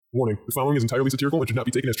Warning, the following is entirely satirical and should not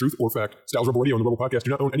be taken as truth or fact. Styles Rebel Radio and the Rebel Podcast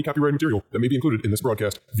do not own any copyrighted material that may be included in this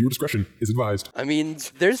broadcast. Viewer discretion is advised. I mean,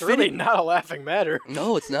 there's It's really not a laughing matter.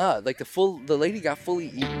 No, it's not. Like, the lady got fully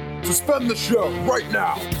eaten. Suspend the show right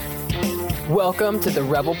now! Welcome to the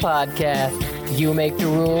Rebel Podcast. You make the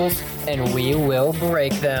rules, and we will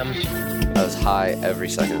break them. I was high every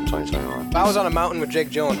second of 2021. If I was on a mountain with Jake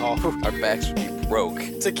Gyllenhaal, Our backs would be broke.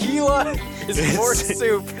 tequila is more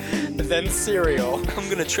soup than cereal. I'm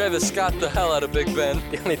gonna Travis Scott the hell out of Big Ben.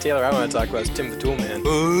 The only Taylor I want to talk about is Tim the Tool Man.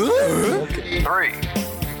 Okay. 3,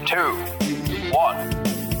 2,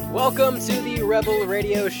 1. Welcome to the Rebel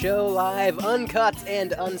Radio Show, live, uncut,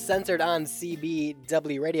 and uncensored on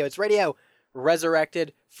CBW Radio. It's radio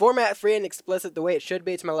resurrected, format free and explicit the way it should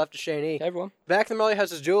be. To my left is Shane E. Hey, everyone. Back in the Melody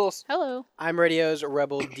House is Jules. Hello. I'm radio's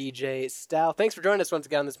Rebel DJ Stal. Thanks for joining us once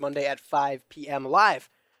again on this Monday at 5 p.m. live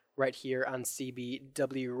right here on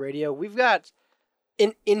CBW Radio. We've got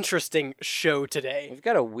an interesting show today. We've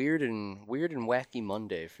got a weird and wacky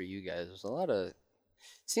Monday for you guys.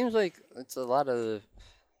 Seems like it's a lot of,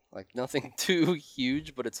 like, nothing too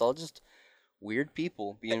huge, but it's all just weird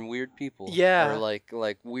people being weird people. Yeah. Or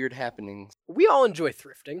like weird happenings. We all enjoy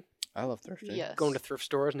thrifting, I love thrifting. Yes. going to thrift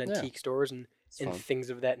stores and antique stores and fun.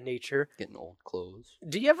 things of that nature. Getting old clothes.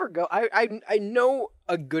 Do you ever go? I know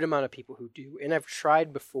a good amount of people who do, and I've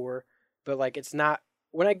tried before, but like it's not.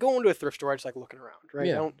 When I go into a thrift store, I just like looking around, right?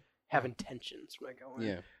 Yeah. I don't have intentions when I go in.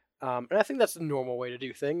 Yeah. And I think that's the normal way to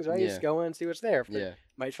do things, right? You just Yeah. go in and see what's there. If they Yeah.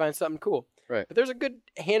 might find something cool. Right. But there's a good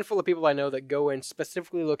handful of people I know that go in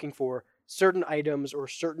specifically looking for certain items or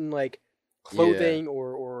certain like clothing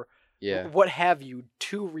or Yeah. what have you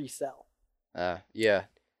to resell. Yeah.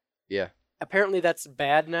 Yeah. Apparently that's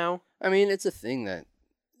bad now. I mean, it's a thing that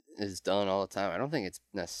is done all the time. I don't think it's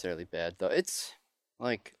necessarily bad, though. It's,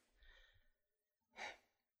 like,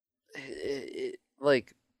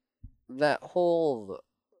 like, that whole,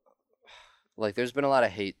 like, there's been a lot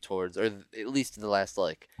of hate towards, or at least in the last,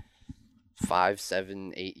 like, 5,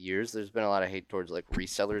 7, 8 years, there's been a lot of hate towards, like,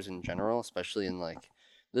 resellers in general, especially in, like,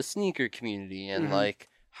 the sneaker community and, like,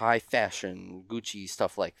 high fashion, Gucci,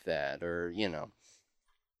 stuff like that, or, you know,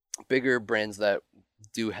 bigger brands that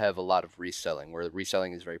do have a lot of reselling, where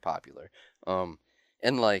reselling is very popular.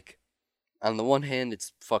 And, like, on the one hand,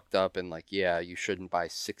 it's fucked up, and, like, yeah, you shouldn't buy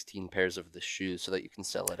 16 pairs of the shoes so that you can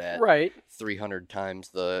sell it at Right. 300 times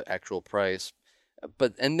the actual price.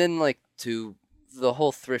 But, and then, like, to the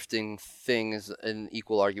whole thrifting thing is an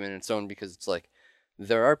equal argument in its own, because it's like,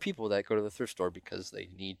 there are people that go to the thrift store because they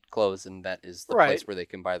need clothes, and that is the place where they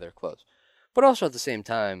can buy their clothes. But also at the same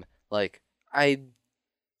time, like,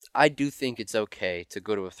 I do think it's okay to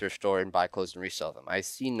go to a thrift store and buy clothes and resell them. I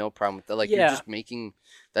see no problem with that. Like, you're just making,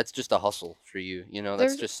 that's just a hustle for you. You know,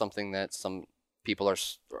 that's just something that some people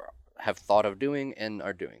have thought of doing and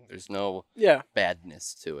are doing. There's no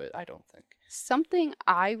badness to it, I don't think. Something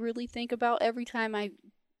I really think about every time I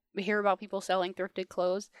hear about people selling thrifted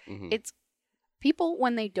clothes, it's people,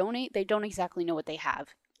 when they donate, they don't exactly know what they have.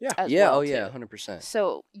 Yeah, well, 100%.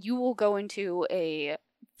 So you will go into a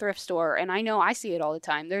thrift store, and I know I see it all the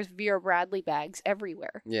time. There's Vera Bradley bags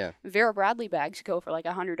everywhere. Yeah. Vera Bradley bags go for like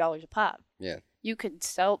 $100 a pop. Yeah. You could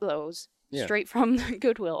sell those straight from the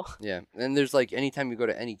Goodwill. Yeah. And there's like, anytime you go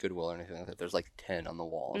to any Goodwill or anything like that, there's like 10 on the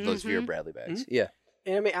wall of those Vera Bradley bags. Yeah.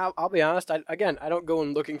 And I mean, I'll be honest. I don't go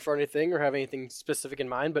in looking for anything or have anything specific in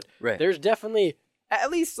mind, but Right. there's definitely at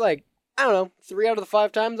least like, I don't know, 3 out of the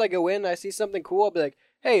 5 times I go in, I see something cool, I'll be like,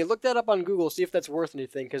 hey, look that up on Google, see if that's worth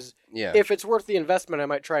anything, because if it's worth the investment, I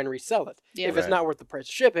might try and resell it. Yeah. If it's not worth the price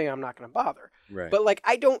of shipping, I'm not going to bother. Right. But like,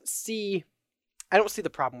 I don't see the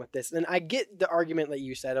problem with this. And I get the argument that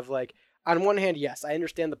you said of like, on one hand, yes, I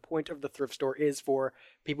understand the point of the thrift store is for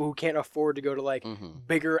people who can't afford to go to like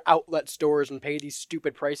bigger outlet stores and pay these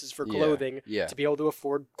stupid prices for clothing to be able to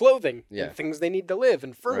afford clothing and things they need to live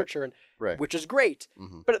and furniture, and which is great.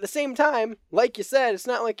 But at the same time, like you said, it's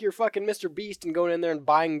not like you're fucking Mr. Beast and going in there and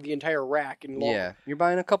buying the entire rack. And you're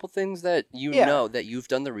buying a couple things that you know, that you've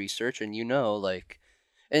done the research and you know, like,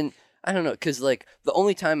 and I don't know, because, like, the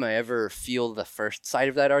only time I ever feel the first side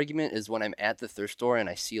of that argument is when I'm at the thrift store and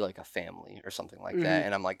I see, like, a family or something like that,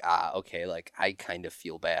 and I'm like, okay, like, I kind of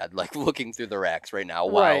feel bad, like, looking through the racks right now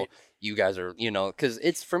while you guys are, you know, because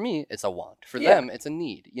it's, for me, it's a want. For them, it's a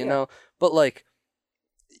need, you know? But, like,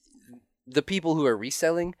 the people who are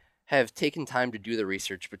reselling have taken time to do the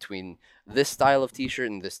research between this style of t-shirt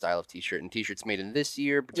and this style of t-shirt, and t-shirts made in this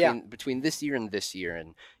year between this year and this year,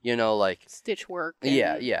 and like stitch work.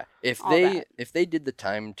 Yeah. If all that. they did the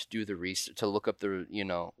time to do the research, to look up the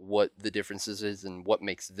what the differences is and what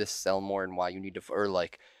makes this sell more and why you need to, or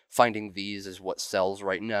like finding these is what sells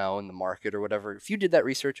right now in the market or whatever. If you did that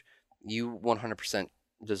research, you 100%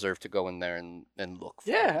 deserve to go in there and look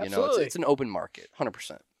for it. Absolutely. It's an open market,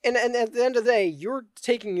 100%. And at the end of the day, you're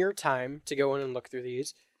taking your time to go in and look through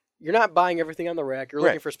these. You're not buying everything on the rack. You're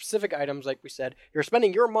looking for specific items, like we said. You're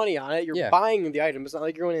spending your money on it. You're buying the item. It's not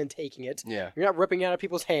like you're going in and taking it. Yeah. You're not ripping it out of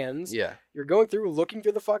people's hands. Yeah. You're going through, looking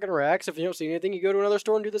through the fucking racks. If you don't see anything, you go to another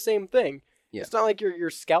store and do the same thing. Yeah. It's not like you're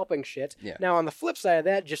scalping shit. Yeah. Now, on the flip side of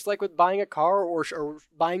that, just like with buying a car or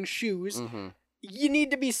buying shoes, you need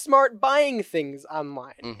to be smart buying things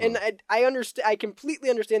online. And I completely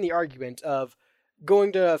understand the argument of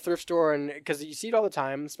going to a thrift store, and because you see it all the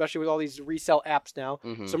time, especially with all these resale apps now.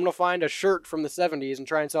 Someone will find a shirt from the 70s and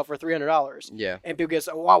try and sell it for $300. Yeah. And people get,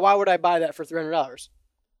 why would I buy that for $300?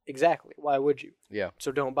 Exactly. Why would you? Yeah.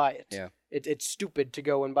 So don't buy it. Yeah. It's stupid to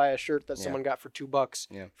go and buy a shirt that someone got for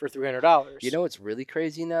 $2 for $300. You know what's really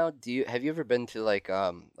crazy now? Have you ever been to like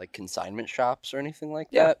consignment shops or anything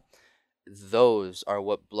like that? Those are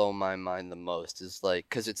what blow my mind the most. Is like,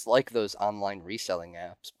 because it's like those online reselling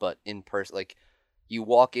apps, but in person. Like, you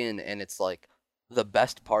walk in and it's like the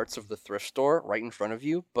best parts of the thrift store right in front of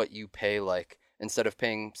you, but you pay like, instead of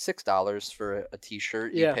paying $6 for a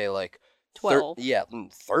t-shirt, you pay like 12.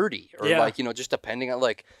 30 or like, just depending on,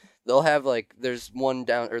 like, they'll have like, there's one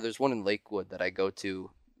in Lakewood that I go to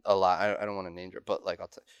a lot. I don't want to name it, but like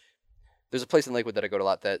there's a place in Lakewood that I go to a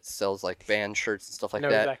lot that sells like band shirts and stuff like that.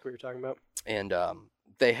 I know exactly what you're talking about. And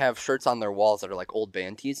they have shirts on their walls that are like old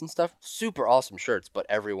band tees and stuff. Super awesome shirts, but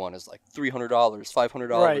everyone is like $300, $500,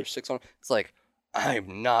 $600. It's like,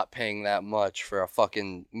 I'm not paying that much for a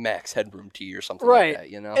fucking Max Headroom tee or something like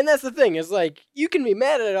that, And that's the thing, is like, you can be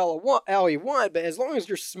mad at it all you want, but as long as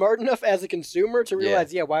you're smart enough as a consumer to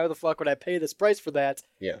realize, why the fuck would I pay this price for that?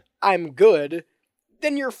 Yeah. I'm good,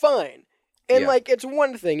 then you're fine. And, like, it's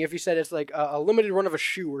one thing if you said it's, like, a limited run of a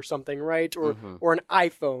shoe or something, right? Or or an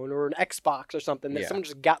iPhone or an Xbox or something that someone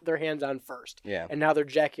just got their hands on first. Yeah. And now they're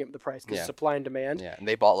jacking up the price because supply and demand. Yeah, and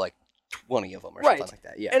they bought, like, 20 of them or something like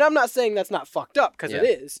that. Yeah. And I'm not saying that's not fucked up, because it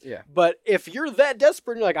is. Yeah. But if you're that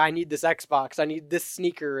desperate and you're like, I need this Xbox, I need this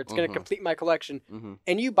sneaker, it's going to complete my collection,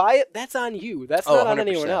 and you buy it, that's on you. That's not on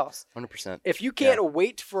anyone else. 100%. If you can't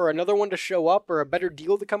wait for another one to show up or a better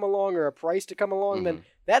deal to come along or a price to come along, then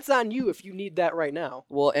that's on you if you need that right now.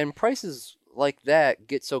 Well, and prices like that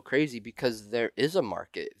get so crazy because there is a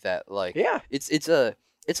market that, like, it's a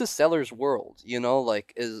seller's world,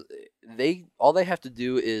 like, all they have to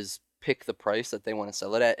do is pick the price that they want to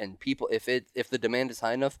sell it at, and people, if the demand is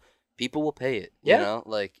high enough, people will pay it.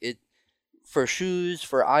 Like, it, for shoes,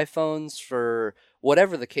 for iPhones, for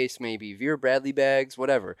whatever the case may be, Vera Bradley bags,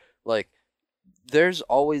 whatever. Like, there's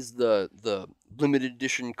always the limited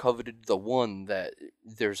edition coveted, the one that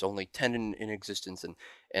there's only 10 in existence,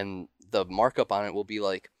 and the markup on it will be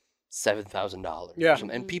like $7,000. Yeah.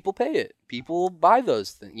 And people pay it. People buy those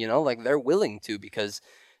things, like, they're willing to, because,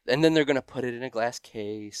 and then they're going to put it in a glass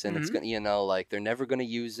case, and it's going to, like, they're never going to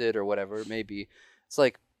use it or whatever it may be. It's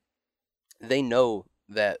like, they know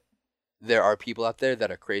that there are people out there that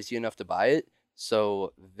are crazy enough to buy it.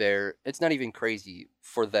 So it's not even crazy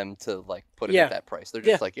for them to, like, put it at that price. They're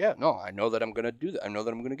just like, no, I know that I'm going to do that. I know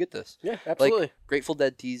that I'm going to get this. Yeah, absolutely. Like, Grateful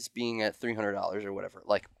Dead tees being at $300 or whatever.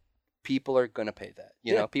 Like, people are going to pay that.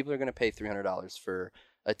 You know, people are going to pay $300 for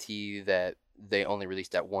a tee that they only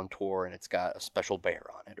released at one tour and it's got a special bear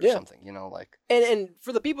on it or something, like. And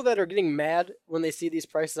for the people that are getting mad when they see these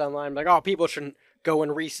prices online, like, oh, people shouldn't go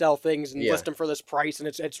and resell things and list them for this price, and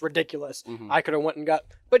it's ridiculous. I could have went and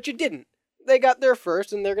but you didn't. They got there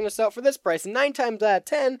first, and they're going to sell it for this price. And 9 times out of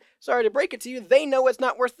 10, sorry to break it to you, they know it's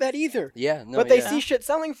not worth that either. Yeah, no, but they see shit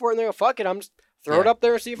selling for it, and they go, fuck it, I'm just throw it up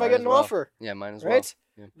there and see if I get an offer. Yeah, might as right?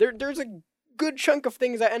 well. Yeah. There's a good chunk of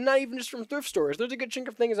things, and not even just from thrift stores. There's a good chunk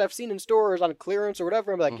of things I've seen in stores on clearance or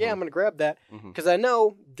whatever. I'm like, yeah, I'm going to grab that because I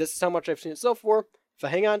know this is how much I've seen it sell for. If I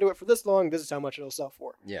hang on to it for this long, this is how much it'll sell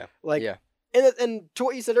for. Yeah. Like, and to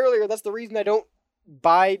what you said earlier, that's the reason I don't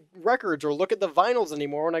buy records or look at the vinyls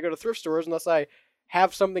anymore when I go to thrift stores unless I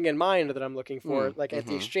have something in mind that I'm looking for, like at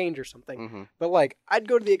the exchange or something. But like, I'd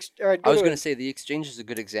go to the I was going to say the exchange is a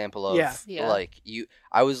good example of like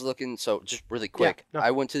I was looking, so just really quick.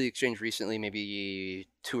 I went to the exchange recently, maybe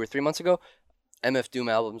 2 or 3 months ago. MF Doom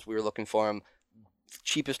albums, we were looking for them.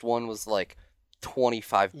 Cheapest one was like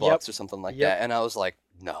 $25 or something like that. And I was like,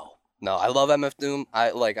 no, I love MF Doom.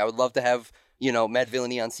 I would love to have Mad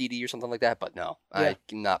Villainy on CD or something like that. But no, I'm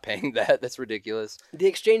not paying that. That's ridiculous. The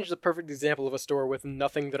Exchange is a perfect example of a store with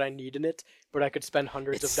nothing that I need in it, but I could spend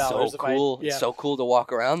hundreds of dollars. So cool. It's so cool to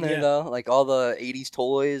walk around there though. Like all the 80s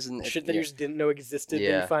toys and shit that you just didn't know existed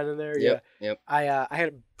that you find in there. Yep. I had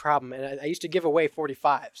a problem, and I used to give away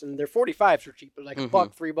 45s, and their 45s were cheap, but like $1,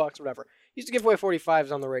 $3, whatever. Used to give away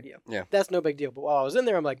 45s on the radio. Yeah. That's no big deal. But while I was in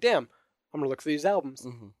there, I'm like, damn, I'm going to look through these albums.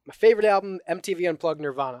 My favorite album, MTV Unplugged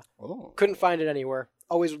Nirvana. Oh. Couldn't find it anywhere.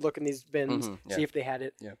 Always would look in these bins, see if they had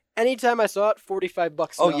it. Yeah. Anytime I saw it,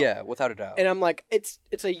 $45. Oh, yeah, without a doubt. And I'm like, it's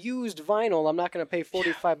a used vinyl. I'm not going to pay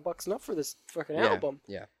 $45 enough for this fucking album.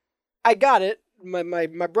 Yeah. I got it. My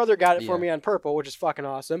brother got it for me on purple, which is fucking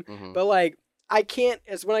awesome. But like, I can't,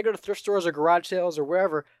 as when I go to thrift stores or garage sales or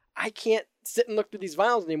wherever, I can't sit and look through these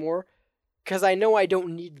vinyls anymore because I know I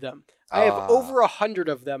don't need them. I have over 100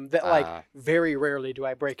 of them that like very rarely do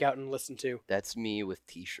I break out and listen to. That's me with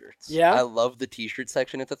t-shirts. Yeah? I love the t-shirt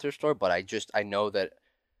section at the thrift store, but I know that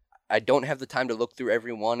I don't have the time to look through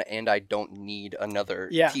every one, and I don't need another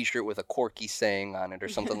t-shirt with a Corky saying on it or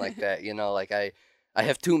something like that. Like I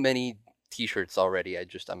have too many t-shirts already.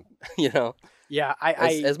 I'm Yeah,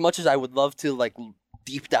 as much as I would love to like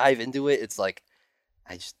deep dive into it, it's like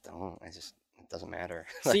I just don't. It doesn't matter.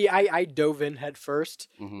 See, I dove in head first.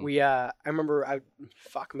 I remember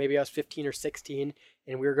maybe I was 15 or 16,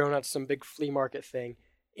 and we were going out to some big flea market thing,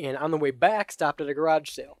 and on the way back stopped at a garage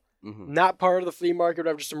sale. Not part of the flea market,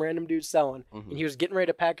 but just some random dude selling. And he was getting ready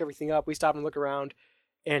to pack everything up. We stopped and looked around,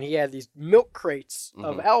 and he had these milk crates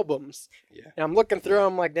of albums. Yeah. And I'm looking through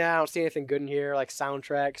them, I'm like, nah, I don't see anything good in here, like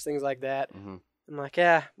soundtracks, things like that. I'm like,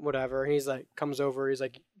 yeah, whatever. And he's like, comes over, he's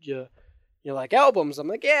like, you like albums? I'm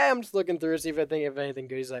like, yeah, I'm just looking through, see if I think of anything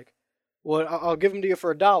good. He's like, well, I'll give them to you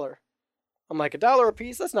for $1. I'm like, $1 a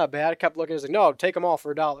piece? That's not bad. I kept looking, he's like, no, take them all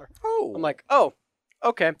for $1. Oh. I'm like, oh,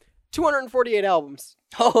 okay. 248 albums.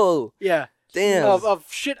 Oh. Yeah. Damn. Of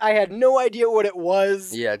shit I had no idea what it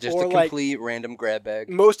was. Yeah, just a complete random grab bag.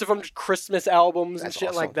 Most of them just Christmas albums and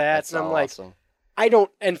shit like that. And I'm like, I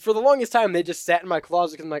don't, and for the longest time, they just sat in my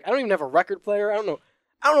closet because I'm like, I don't even have a record player. I don't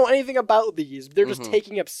know anything about these. They're just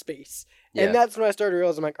taking up space. Yeah. And that's when I started to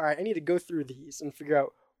realize, I'm like, all right, I need to go through these and figure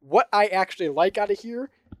out what I actually like out of here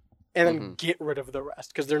and then get rid of the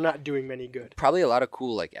rest because they're not doing many good. Probably a lot of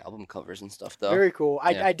cool like album covers and stuff, though. Very cool.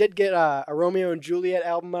 I did get a Romeo and Juliet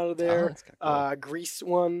album out of there. That's cool. Grease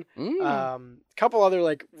one. A couple other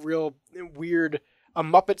like real weird... A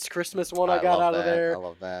Muppets Christmas one I got out of there. I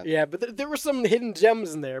love that. Yeah, but there were some hidden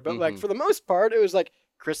gems in there. But like for the most part, it was like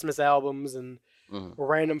Christmas albums and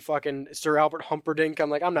random fucking Sir Albert Humperdinck. I'm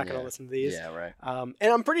like, I'm not going to listen to these. Yeah, right. And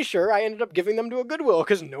I'm pretty sure I ended up giving them to a Goodwill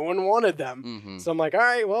because no one wanted them. So I'm like, all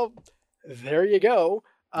right, well, there you go.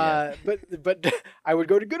 But I would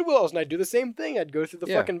go to Goodwills and I'd do the same thing. I'd go through the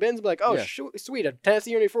fucking bins and be like, oh, sweet, a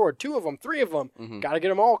Tennessee Ernie Ford, 2 of them, 3 of them. Got to get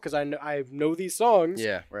them all because I know these songs.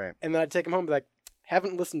 Yeah, right. And then I'd take them home and be like,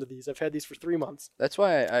 haven't listened to these. I've had these for 3 months. That's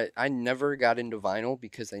why I never got into vinyl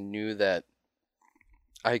because I knew that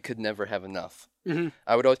I could never have enough.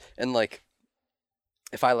 I would always, and like,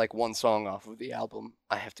 if I like one song off of the album,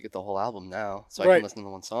 I have to get the whole album now so I can listen to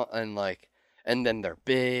one song. And like, and then they're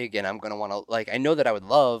big and I'm going to want to, like, I know that I would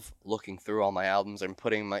love looking through all my albums and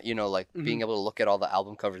putting my, like being able to look at all the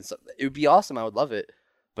album covers and stuff. It would be awesome. I would love it,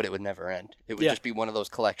 but it would never end. It would just be one of those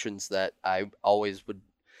collections that I always would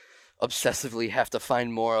obsessively have to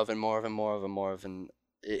find more of and more of and more of and more of, and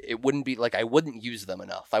it wouldn't be like I wouldn't use them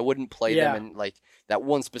enough. I wouldn't play them, and like that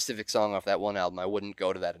one specific song off that one album, I wouldn't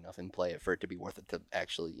go to that enough and play it for it to be worth it to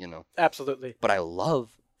actually, Absolutely. But I love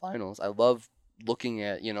vinyls. I love looking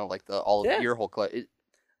at like your whole collection.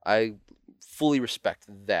 I fully respect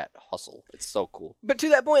that hustle. It's so cool. But to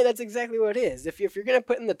that point, that's exactly what it is. If you're gonna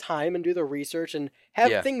put in the time and do the research and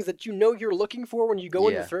have things that you're looking for when you go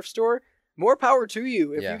into the thrift store. More power to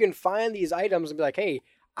you if you can find these items and be like, hey,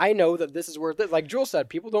 I know that this is worth it. Like Jewel said,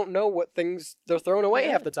 people don't know what things they're throwing away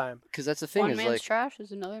half the time. Because that's the thing. One is man's like, trash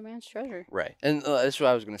is another man's treasure. Right. And that's what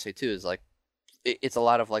I was going to say, too, is like, it's a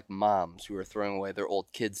lot of like moms who are throwing away their old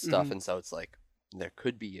kids' stuff. And so it's like, there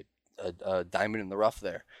could be a diamond in the rough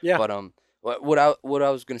there. Yeah. But what I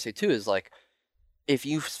was going to say, too, is like, if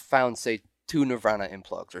you found, say, 2 Nirvana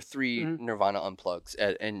unplugs or 3 Nirvana unplugs,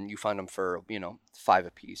 and you found them for, $5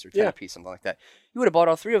 a piece or 10 a piece, something like that. You would have bought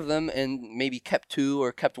all 3 of them and maybe kept 2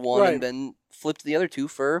 or kept 1 and then flipped the other 2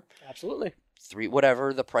 for absolutely 3,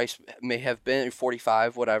 whatever the price may have been,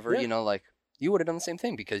 45, whatever. Like you would have done the same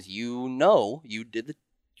thing because you did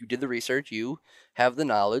the research, you have the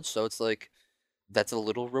knowledge, so it's like that's a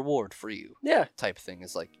little reward for you. Yeah, type thing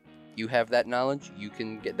is like. you have that knowledge, you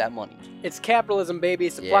can get that money. It's capitalism, baby.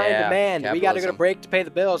 Supply and demand. We got to go to capitalism. break to pay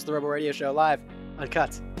the bills. The Rebel Radio Show live,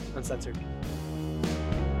 uncut, uncensored.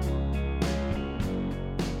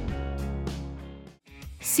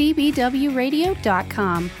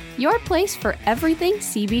 CBWRadio.com, your place for everything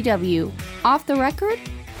CBW. Off the record,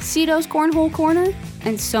 Cito's Cornhole Corner,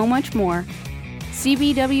 and so much more.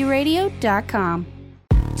 CBWRadio.com.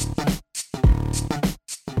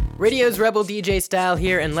 Radio's Rebel DJ Style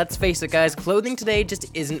here, and let's face it, guys, clothing today just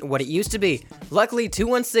isn't what it used to be. Luckily,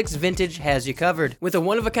 216 Vintage has you covered, with a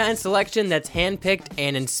one-of-a-kind selection that's hand-picked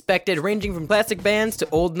and inspected, ranging from classic bands to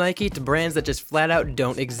old Nike to brands that just flat-out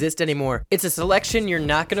don't exist anymore. It's a selection you're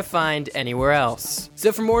not gonna find anywhere else.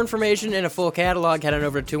 So for more information and a full catalog, head on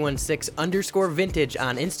over to 216_vintage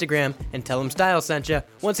on Instagram and tell them Style sent ya.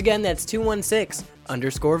 Once again, that's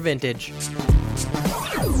 216_vintage.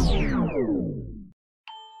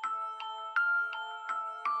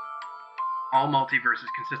 All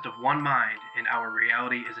multiverses consist of one mind, and our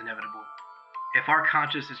reality is inevitable. If our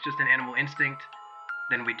conscience is just an animal instinct,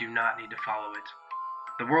 then we do not need to follow it.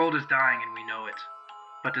 The world is dying and we know it.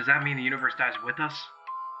 But does that mean the universe dies with us?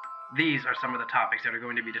 These are some of the topics that are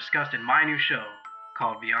going to be discussed in my new show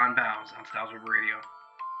called Beyond Bounds on Styles Rebel Radio.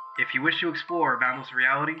 If you wish to explore a boundless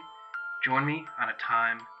reality, join me on a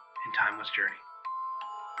time and timeless journey.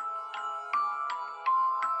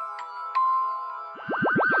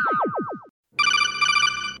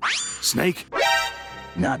 Snake?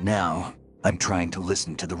 Not now. I'm trying to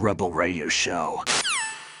listen to the Rebel Radio Show.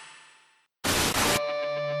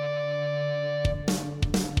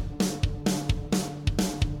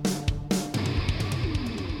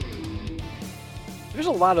 There's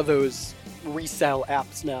a lot of those resell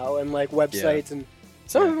apps now and like websites, and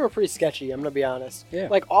some of them are pretty sketchy, I'm gonna be honest. Yeah.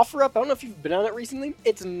 Like OfferUp, I don't know if you've been on it recently,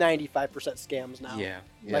 it's 95% scams now. Yeah.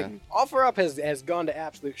 Like OfferUp has gone to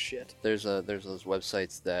absolute shit. There's those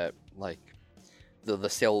websites that like the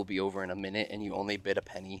sale will be over in a minute and you only bid a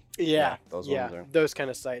penny. Those kind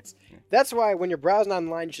of sites. That's why when you're browsing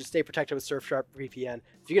online, you should stay protected with Surfshark VPN.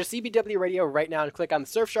 If you go to CBW Radio right now and click on the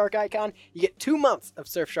Surfshark icon, you get 2 months of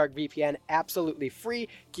Surfshark VPN absolutely free.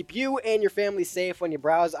 Keep you and your family safe when you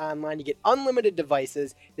browse online. You get unlimited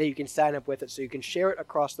devices that you can sign up with it so you can share it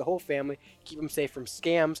across the whole family. Keep them safe from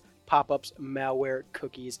scams, pop-ups, malware,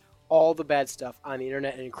 cookies, all the bad stuff on the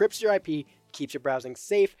internet, and encrypts your IP, keeps your browsing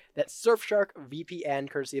safe. That's Surfshark VPN,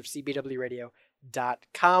 courtesy of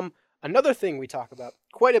CBWRadio.com. Another thing we talk about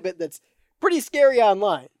quite a bit that's pretty scary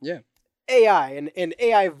online. Yeah. AI and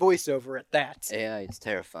AI voiceover at that. AI is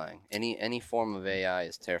terrifying. Any form of AI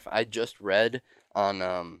is terrifying. I just read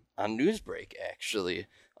on Newsbreak actually.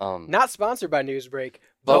 Not sponsored by Newsbreak,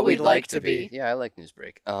 but we'd like to be. Yeah, I like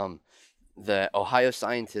Newsbreak. The Ohio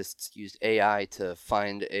scientists used AI to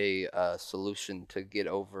find a solution to get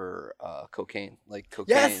over cocaine.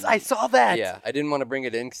 Yes, I saw that. Yeah, I didn't want to bring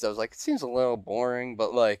it in because I was like, it seems a little boring,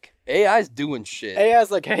 but like AI's doing shit. AI's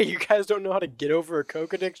like, hey, you guys don't know how to get over a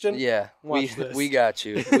coke addiction? Yeah, Watch this. We got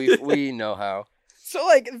you. We know how. So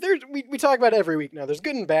like, we talk about it every week now. There's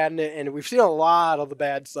good and bad in it, and we've seen a lot of the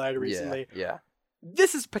bad side recently. Yeah.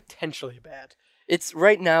 This is potentially bad. It's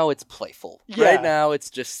right now it's playful. Yeah. Right now it's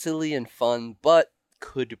just silly and fun, but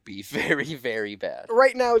could be very, very bad.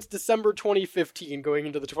 Right now it's December 2015 going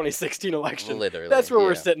into the 2016 election. Literally. That's where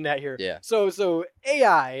we're sitting at here. Yeah. So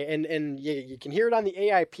AI, and you can hear it on the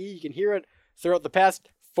AIP, you can hear it throughout the past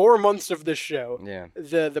 4 months of this show. Yeah.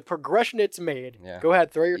 The progression it's made. Yeah. Go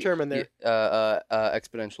ahead, throw your term in there.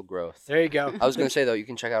 Exponential growth. There you go. I was going to say, though, you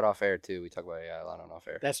can check out Off Air, too. We talk about AI a lot on Off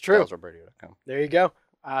Air. That's true. StyleRebelRadio.com. There you go.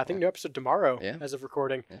 I think new episode tomorrow as of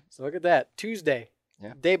recording. Yeah. So look at that. Tuesday.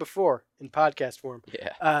 Yeah. Day before in podcast form.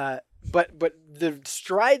 Yeah. But the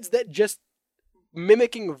strides that just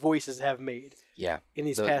mimicking voices have made. Yeah. In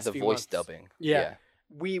these past few months. The voice dubbing. Yeah.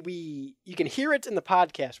 You can hear it in the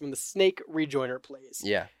podcast when the Snake rejoiner plays.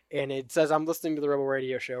 Yeah. And it says, I'm listening to the Rebel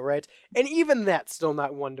Radio Show, right? And even that's still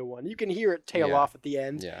not 1-to-1. You can hear it tail off at the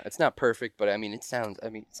end. Yeah. It's not perfect, but it sounds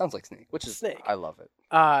like Snake, which is Snake. I love it.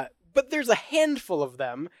 But there's a handful of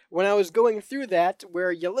them when I was going through that where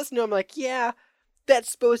you listen to them like, yeah, that's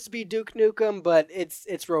supposed to be Duke Nukem, but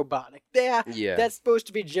it's robotic. Yeah, that's supposed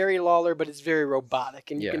to be Jerry Lawler, but it's very robotic.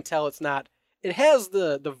 And you can tell it's not. It has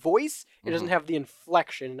the voice. It doesn't have the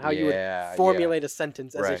inflection and how you would formulate a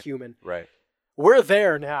sentence as a human. Right. We're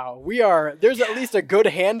there now. There's at least a good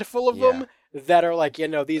handful of them that are like,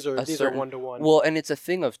 these are 1-to-1. Well, and it's a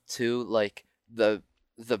thing of too, like the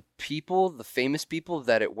famous people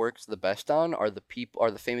that it works the best on are the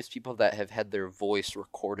famous people that have had their voice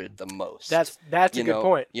recorded the most. That's a good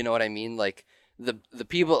point. You know what I mean? Like the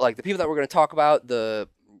people that we're going to talk about,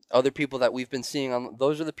 other people that we've been seeing on,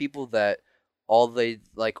 those are the people that all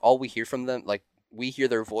we hear from them, like we hear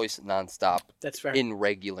their voice nonstop. That's fair. In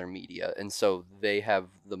regular media, and so they have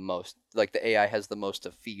the most, like the AI has the most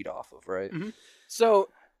to feed off of, right? Mm-hmm. So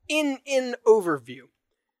in overview,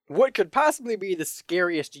 what could possibly be the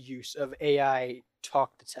scariest use of AI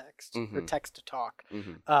talk to text or text to talk?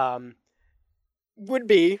 Would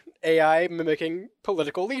be AI mimicking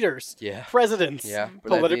political leaders, presidents,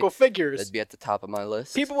 political figures. That'd be at the top of my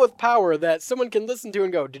list. People with power that someone can listen to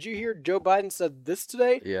and go, did you hear Joe Biden said this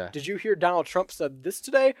today? Yeah. Did you hear Donald Trump said this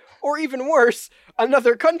today? Or even worse,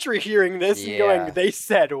 another country hearing this and going, they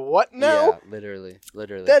said what now? Yeah, literally.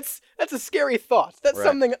 That's a scary thought. That's Right.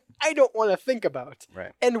 something I don't want to think about.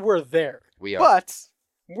 Right. And we're there. We are. But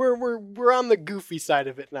we're on the goofy side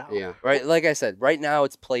of it now. Yeah. Right. Like I said, right now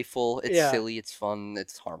it's playful, it's Yeah. silly, it's fun,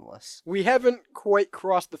 it's harmless. We haven't quite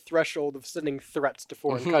crossed the threshold of sending threats to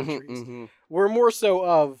foreign countries. We're more so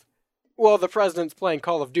of, well, the president's playing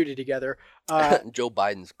Call of Duty together. Joe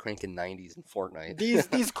Biden's cranking 90s in Fortnite.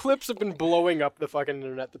 These clips have been blowing up the fucking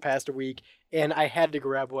internet the past week, and I had to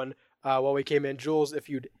grab one while we came in. Jules, if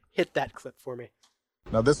you'd hit that clip for me.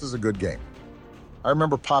 Now this is a good game. I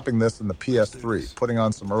remember popping this in the PS3, putting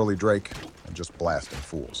on some early Drake, and just blasting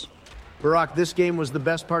fools. Barack, this game was the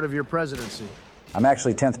best part of your presidency. I'm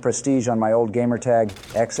actually 10th prestige on my old gamer tag.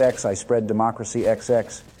 XX, I spread democracy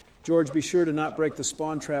XX. George, be sure to not break the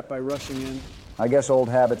spawn trap by rushing in. I guess old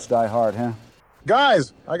habits die hard, huh?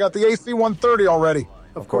 Guys, I got the AC-130 already.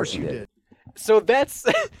 Of course you did. So that's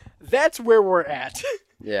where we're at.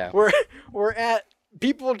 Yeah. We're at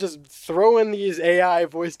people just throwing these AI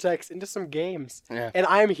voice texts into some games. Yeah. And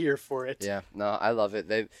I'm here for it. Yeah. No, I love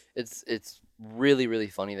it. It's really, really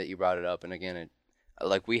funny that you brought it up. And again, our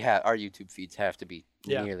YouTube feeds have to be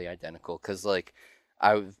nearly identical, because like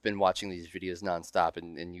I've been watching these videos nonstop,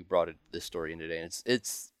 and you brought this story in today, and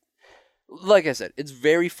it's like I said, it's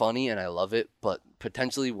very funny and I love it, but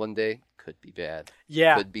potentially one day could be bad.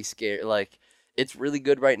 Yeah. Could be scary. Like, it's really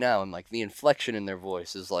good right now, and like the inflection in their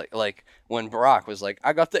voice is like when Barack was like,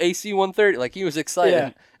 I got the AC-130, like he was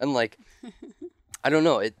excited, and like I don't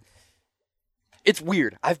know, it's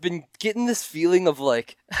weird. I've been getting this feeling of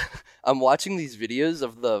like I'm watching these videos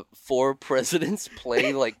of the 4 presidents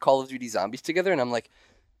play like Call of Duty Zombies together, and I'm like,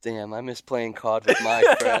 damn, I miss playing COD with my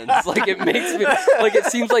friends. Like, it makes me, like, it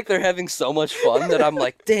seems like they're having so much fun that I'm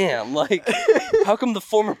like, damn, like, how come the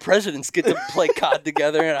former presidents get to play COD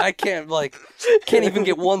together and I can't even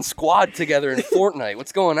get one squad together in Fortnite?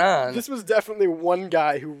 What's going on? This was definitely one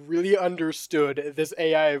guy who really understood this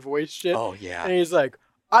AI voice shit. Oh, yeah. And he's like,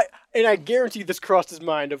 I guarantee this crossed his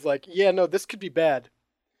mind of like, yeah, no, this could be bad.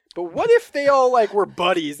 But what if they all like were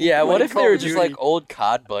buddies? Yeah, what if Call they were of just Duty? like old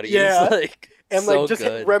COD buddies? Yeah. Like, And so like just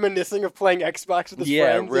good. reminiscing of playing Xbox with his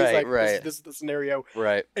friends. He's right, like, right. This is the scenario.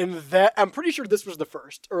 Right. And that, I'm pretty sure this was the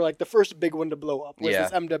first, or like the first big one to blow up was Yeah.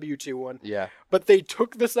 this MW2 one. Yeah. But they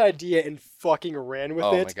took this idea and fucking ran with it.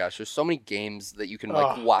 Oh my gosh, there's so many games that you can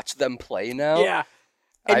like watch them play now. Yeah.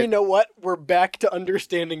 And you know what? We're back to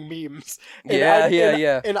understanding memes. And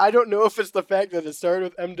Yeah. And I don't know if it's the fact that it started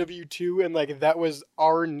with MW2 and like that was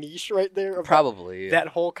our niche right there. Of Probably. that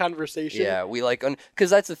whole conversation. Yeah, we like,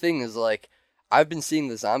 because that's the thing is like, I've been seeing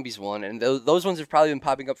the zombies one, and those ones have probably been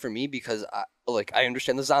popping up for me because I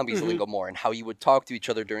understand the zombies lingo more and how you would talk to each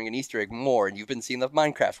other during an Easter egg more, and you've been seeing the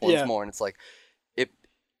Minecraft ones more, and it's like,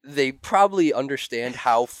 they probably understand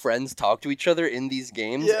how friends talk to each other in these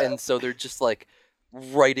games, and so they're just like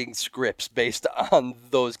writing scripts based on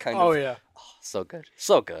those kind of. Oh yeah. Oh, so good,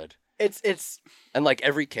 so good. It's and like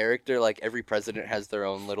every character, like every president has their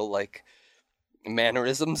own little like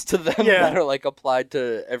mannerisms to them that are like applied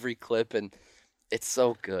to every clip, and it's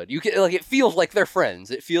so good. You can like, it feels like they're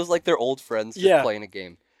friends. It feels like they're old friends just playing a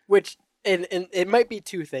game. Which and it might be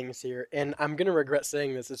two things here, and I'm gonna regret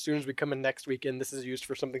saying this as soon as we come in next week and this is used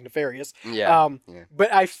for something nefarious. Yeah.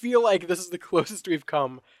 But I feel like this is the closest we've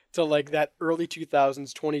come to like that early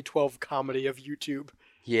 2000s 2012 comedy of YouTube.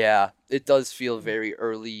 Yeah, it does feel very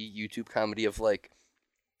early YouTube comedy of like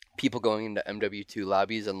people going into MW2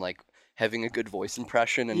 lobbies and like having a good voice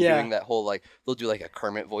impression and doing that whole like, they'll do like a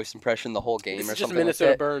Kermit voice impression the whole game It's or just something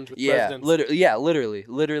Minnesota like that. Burns with presidents.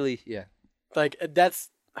 Literally, yeah. Like that's,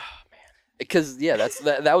 oh man. Because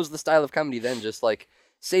that was the style of comedy then, just like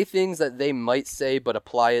say things that they might say but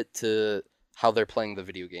apply it to how they're playing the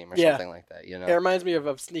video game or something like that, you know? It reminds me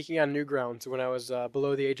of sneaking on Newgrounds when I was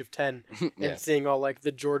below the age of 10 and seeing all like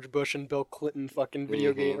the George Bush and Bill Clinton fucking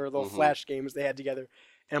video game or little flash games they had together.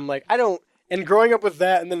 And I'm like, and growing up with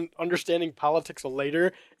that and then understanding politics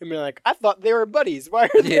later and being like, I thought they were buddies. Why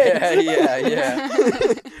are they? Yeah.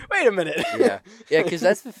 Wait a minute. Yeah, because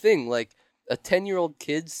that's the thing, like, a 10-year-old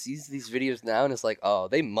kid sees these videos now and is like, oh,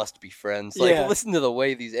 they must be friends. Like, listen to the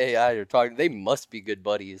way these AI are talking. They must be good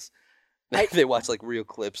buddies. They watch like real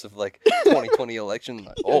clips of like 2020 election.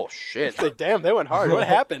 Like, oh shit! It's like, damn, they went hard. What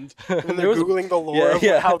happened? And they're googling the lore of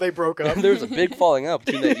how they broke up. There was a big falling out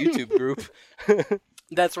between that YouTube group.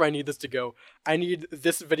 That's where I need this to go. I need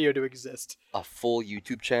this video to exist. A full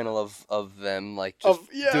YouTube channel of them like just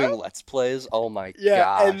doing Let's Plays. Oh my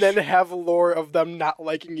gosh. And then have lore of them not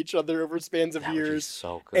liking each other over spans of years. Would be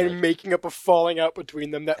so good. And making up a falling out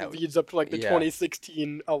between them that leads up to like the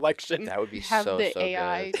 2016 election. That would be have so the so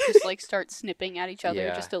AI good. just like start snipping at each other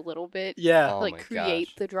just a little bit. Yeah. Oh like my create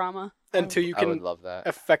gosh. the drama. Until you I would can love that.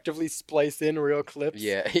 effectively splice in real clips.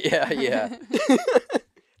 Yeah.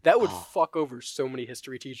 That would fuck over so many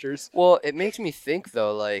history teachers. Well, it makes me think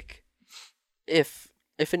though, like, if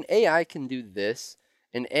an AI can do this,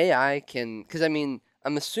 an AI can, because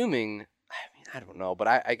I'm assuming, I don't know, but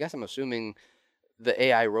I guess I'm assuming the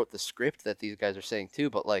AI wrote the script that these guys are saying too.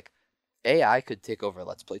 But like, AI could take over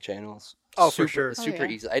Let's Play channels. Oh, for sure, super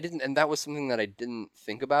easy. And that was something that I didn't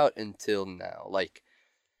think about until now. Like,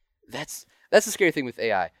 that's the scary thing with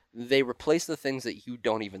AI. They replace the things that you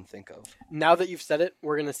don't even think of. Now that you've said it,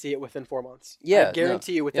 we're going to see it within 4 months. Yeah. I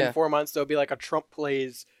guarantee you within 4 months, there'll be like a Trump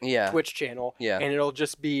Plays Twitch channel. Yeah. And it'll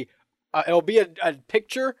just be, a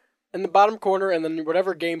picture in the bottom corner and then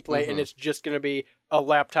whatever gameplay, and it's just going to be a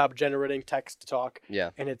laptop generating text to talk. Yeah.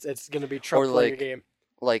 And it's going to be Trump playing a game.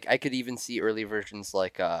 Like, I could even see early versions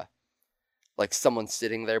like someone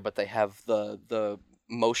sitting there, but they have the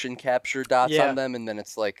motion capture dots on them, and then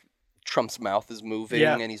it's like Trump's mouth is moving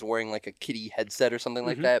and he's wearing like a kitty headset or something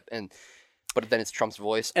like that, but then it's Trump's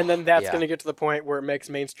voice. And then that's going to get to the point where it makes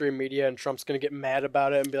mainstream media and Trump's going to get mad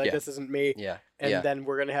about it and be like, this isn't me. Yeah. And then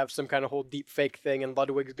we're going to have some kind of whole deep fake thing and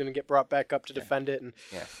Ludwig's going to get brought back up to defend it. And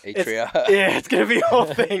Atria. it's going to be a whole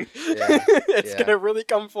thing. It's going to really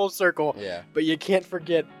come full circle. Yeah. But you can't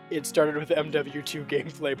forget it started with the MW2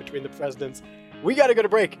 gameplay between the presidents. We got to go to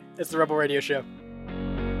break. It's the Rebel Radio Show.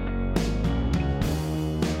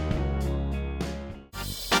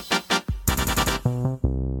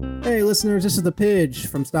 Hey listeners, this is The Pidge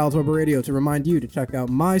from Styles Rebel Radio to remind you to check out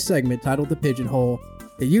my segment titled The Pigeonhole.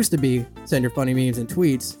 It used to be send your funny memes and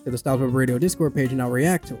tweets to the Styles Rebel Radio Discord page and I'll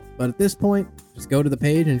react to them. But at this point, just go to the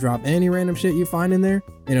page and drop any random shit you find in there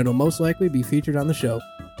and it'll most likely be featured on the show.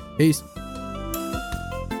 Peace.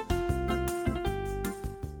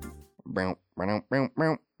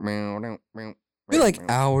 We like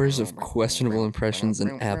hours of questionable impressions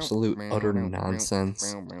and absolute utter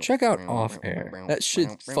nonsense. Check out Off Air. That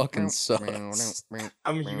shit fucking sucks.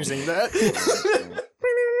 I'm using that.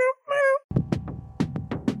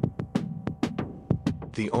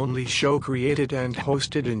 The only show created and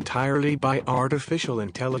hosted entirely by artificial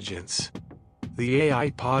intelligence. The AI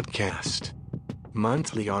Podcast.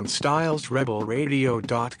 Monthly on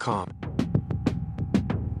stylesrebelradio.com.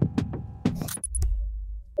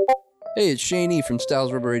 Hey, it's Shane E from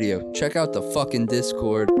Styles Rebel Radio. Check out the fucking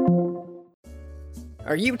Discord.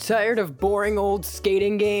 Are you tired of boring old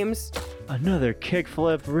skating games? Another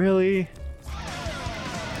kickflip, really?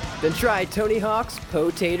 Then try Tony Hawk's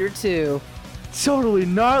Potato 2. Totally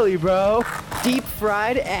gnarly, bro. Deep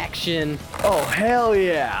fried action. Oh, hell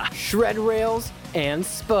yeah. Shred rails and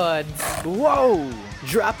spuds. Whoa.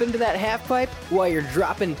 Drop into that half pipe while you're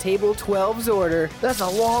dropping Table 12's order. That's a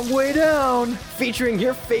long way down. Featuring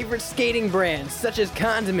your favorite skating brands such as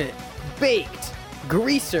Condiment, Baked,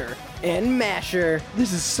 Greaser, and Masher.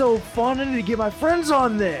 This is so fun. I need to get my friends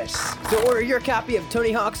on this. So order your copy of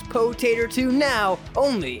Tony Hawk's Potato 2 now,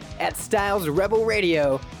 only at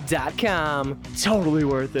stylesrebelradio.com. Totally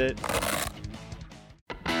worth it.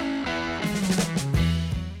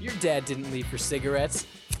 Your dad didn't leave for cigarettes.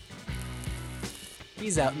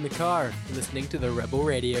 He's out in the car, listening to the Rebel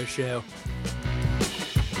Radio Show.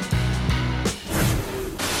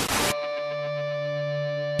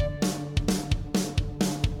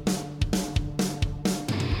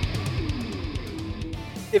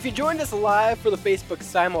 If you joined us live for the Facebook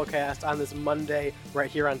simulcast on this Monday, right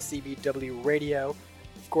here on CBW Radio,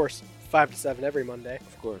 of course, 5 to 7 every Monday.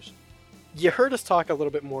 Of course. You heard us talk a little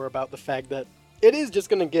bit more about the fact that it is just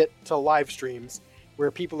going to get to live streams where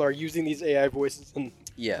people are using these AI voices and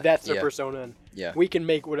that's their persona, and we can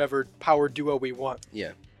make whatever power duo we want.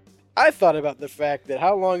 Yeah. I thought about the fact that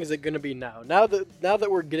how long is it going to be now? Now that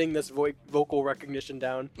we're getting this vocal recognition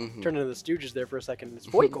down, turn into the Stooges there for a second, this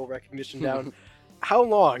vocal recognition down, how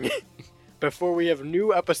long before we have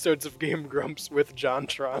new episodes of Game Grumps with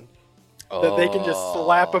JonTron that they can just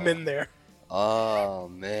slap them in there? Oh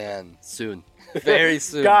man, soon, very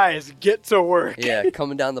soon. Guys, get to work. Yeah,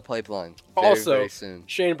 coming down the pipeline. Very, Also, very soon.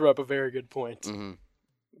 Shane brought up a very good point. Mm-hmm.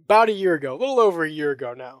 About a year ago, a little over a year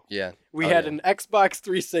ago now. Yeah. We had an Xbox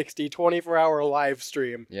 360 24-hour live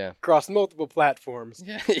stream. Yeah. Across multiple platforms.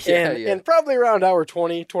 Yeah. And probably around hour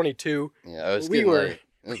 20, 22. Yeah, it was getting late.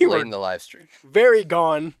 It was late in the live stream. Very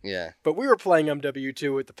gone. Yeah. But we were playing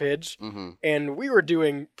MW2 with the Pidge. Mm-hmm. And we were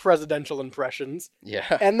doing presidential impressions.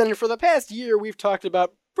 Yeah. And then for the past year, we've talked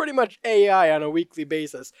about pretty much AI on a weekly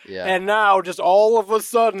basis. Yeah. And now, just all of a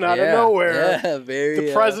sudden, out of nowhere,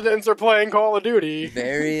 the presidents are playing Call of Duty.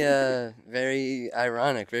 Very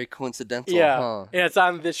ironic, very coincidental. Yeah, huh? and it's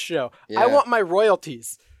on this show. Yeah. I want my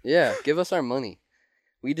royalties. Yeah, give us our money.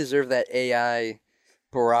 We deserve that AI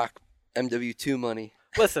Barack MW2 money.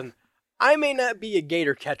 Listen, I may not be a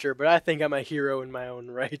gator catcher, but I think I'm a hero in my own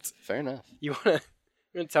right. Fair enough. You wanna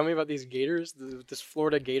tell me about these gators? This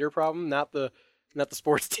Florida gator problem, not the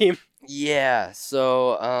sports team. Yeah.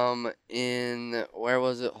 So, in where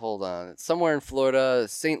was it? Hold on. It's somewhere in Florida,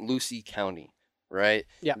 St. Lucie County, right?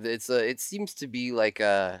 Yeah. It seems to be like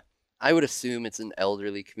I would assume it's an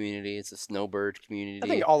elderly community. It's a snowbird community. I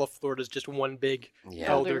think all of Florida's just one big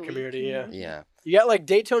elder community. Yeah. Yeah. You got like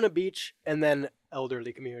Daytona Beach and then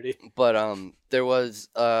elderly community. But there was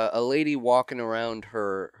a lady walking around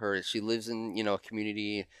her. She lives in a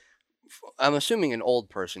community. I'm assuming an old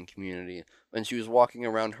person community. When she was walking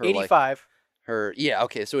around her 85.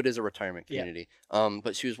 Okay, so it is a retirement community. Yeah.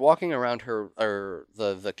 But she was walking around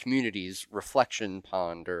the community's reflection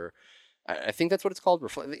pond, or I think that's what it's called.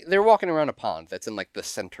 They're walking around a pond that's in like the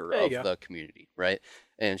center of the community, right?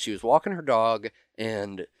 And she was walking her dog,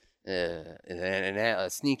 and a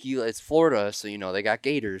sneaky. It's Florida, so they got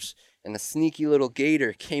gators, and a sneaky little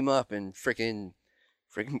gator came up and freaking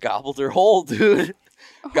gobbled her whole, dude.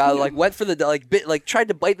 Went for the tried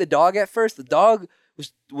to bite the dog at first. The dog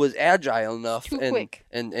was agile enough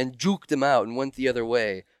and juked him out and went the other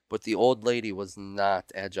way. But the old lady was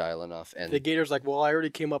not agile enough, and the gator's like, "Well, I already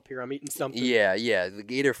came up here. I'm eating something." Yeah. The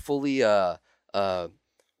gator fully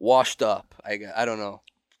washed up. I don't know.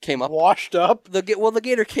 Came up. Washed up. The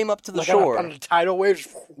gator came up to the shore. On a tidal wave.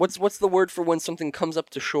 What's the word for when something comes up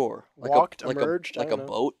to shore? Emerged. Like a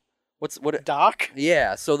boat. What dock?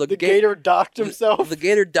 Yeah, so the gator docked himself. The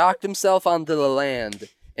gator docked himself onto the land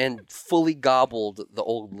and fully gobbled the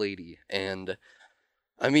old lady. And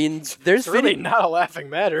I mean, there's really not a laughing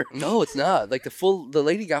matter. No, it's not. Like the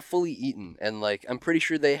lady got fully eaten, and like I'm pretty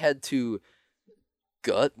sure they had to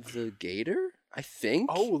gut the gator. I think.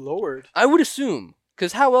 Oh Lord. I would assume,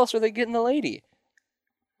 because how else are they getting the lady?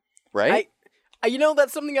 Right.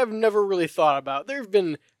 That's something I've never really thought about. There have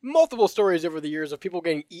been multiple stories over the years of people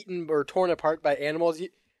getting eaten or torn apart by animals.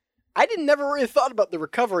 I never really thought about the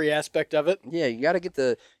recovery aspect of it. Yeah, you gotta get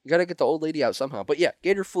the old lady out somehow. But yeah,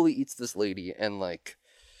 gator fully eats this lady, and like,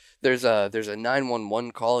 there's a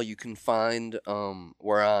 911 call you can find.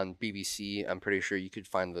 We're on BBC. I'm pretty sure you could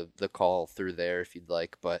find the call through there if you'd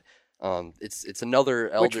like. But it's another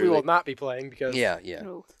elderly, which we will not be playing because yeah.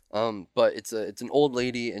 But it's an old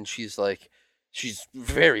lady, and she's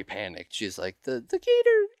very panicked. She's like, the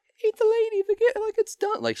gator ate the lady. The gator, like, it's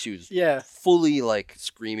done. Like, she was fully like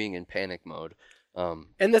screaming in panic mode.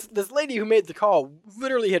 And this lady who made the call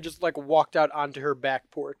literally had just like walked out onto her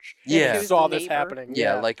back porch. Yeah, and saw this happening.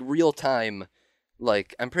 Yeah, like real time.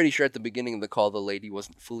 Like, I'm pretty sure at the beginning of the call, the lady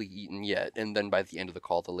wasn't fully eaten yet, and then by the end of the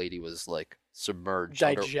call, the lady was like submerged,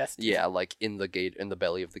 digested. Like in the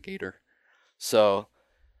belly of the gator. So,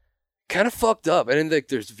 kind of fucked up. I didn't think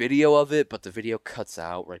there's video of it, but the video cuts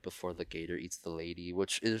out right before the gator eats the lady,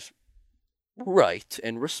 which is right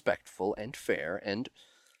and respectful and fair and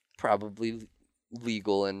probably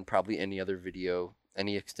legal, and probably any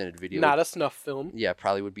extended video. Not a snuff film. Yeah,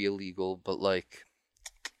 probably would be illegal, but like,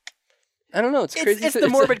 I don't know. It's crazy. It's the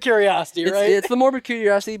morbid curiosity, right? It's the morbid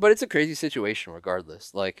curiosity, but it's a crazy situation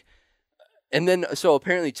regardless. Like, and then, so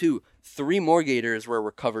apparently too, 3 more gators were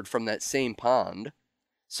recovered from that same pond.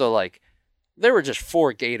 So like, there were just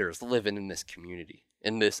 4 gators living in this community,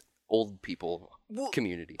 in this old people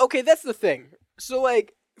community. Okay, that's the thing. So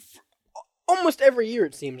like, almost every year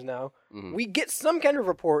it seems now, we get some kind of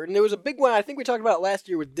report, and there was a big one. I think we talked about it last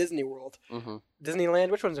year with Disney World.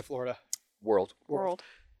 Disneyland. Which one's in Florida? World.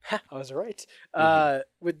 I was right.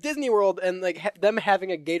 With Disney World and like them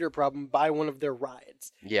having a gator problem by one of their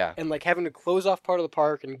rides. Yeah. And like having to close off part of the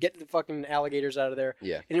park and get the fucking alligators out of there.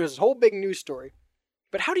 Yeah. And it was this whole big news story.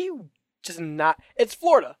 But how do you just not? It's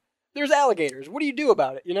Florida. There's alligators. What do you do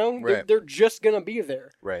about it? Right. They're just gonna be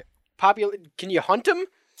there. Right. Can you hunt them?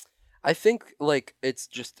 I think like it's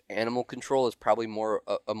just animal control is probably more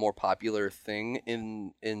a more popular thing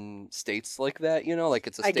in states like that. You know, like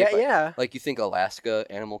it's a state. Yeah. Like you think Alaska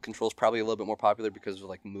animal control is probably a little bit more popular because of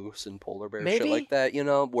like moose and polar bear shit Maybe. like that. You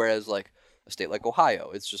know, whereas like a state like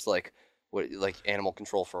Ohio, it's just like like animal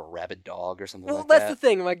control for a rabid dog or something Well, like that's that. the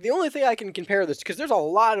thing. Like the only thing I can compare this because there's a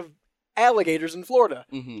lot of alligators in Florida,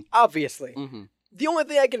 obviously. The only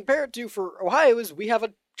thing I can compare it to for Ohio is we have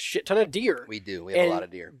a shit ton of deer. We do. We have a lot of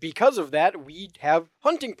deer. Because of that, we have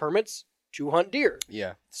hunting permits to hunt deer.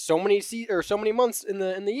 Yeah. So many so many months in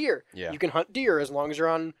the year. Yeah. You can hunt deer as long as you're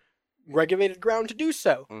on regulated ground to do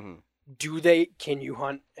so. Can you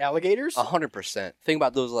hunt alligators? 100%. Think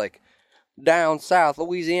about those like down south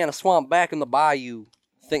Louisiana swamp back in the bayou.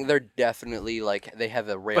 Think they're definitely like they have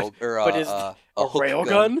a rail or is a a hook rail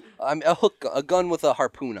gun? A gun with a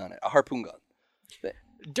harpoon on it, a harpoon gun.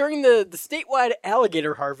 During the statewide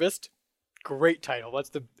alligator harvest, great title.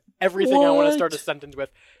 That's everything I want to start a sentence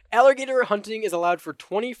with. Alligator hunting is allowed for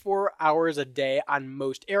 24 hours a day on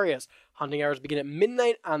most areas. Hunting hours begin at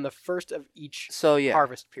midnight on the first of each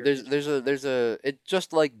harvest period. There's a it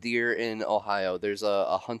just like deer in Ohio. There's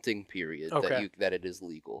a hunting period that it is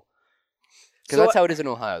legal. Because that's how it is in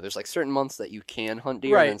Ohio. There's like certain months that you can hunt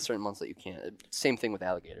deer, and then certain months that you can't. Same thing with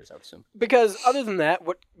alligators, I would assume. Because other than that,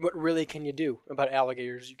 what really can you do about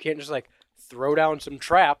alligators? You can't just like throw down some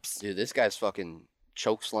traps. Dude, this guy's fucking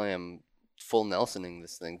chokeslam, full Nelsoning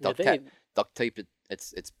this thing. Duct tape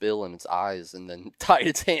its bill and its eyes, and then tied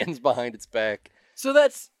its hands behind its back. So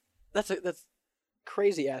that's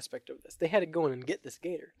crazy aspect of this. They had to go in and get this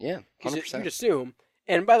gator. Yeah, 100%. You'd assume.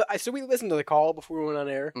 And so we listened to the call before we went on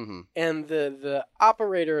air, and the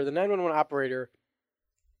operator, the 911 operator,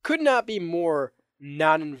 could not be more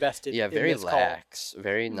non-invested. Yeah, very in this lax,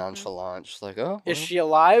 very nonchalant. Just like, oh, is she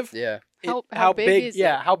alive? Yeah. How big is it?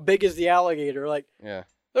 Yeah, how big is the alligator? Like, yeah,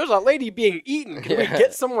 there's a lady being eaten. Can we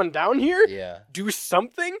get someone down here? Yeah, do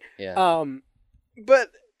something. Yeah. But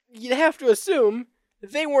you'd have to assume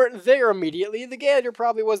they weren't there immediately. The gator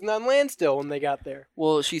probably wasn't on land still when they got there.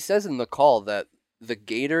 Well, she says in the call that the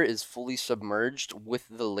gator is fully submerged with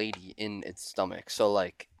the lady in its stomach. So,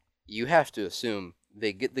 like, you have to assume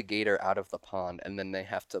they get the gator out of the pond, and then they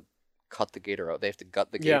have to cut the gator out. They have to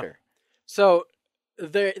gut the gator. So,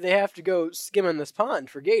 they have to go skimming this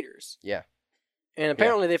pond for gators. Yeah. And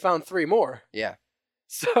apparently they found 3 more. Yeah.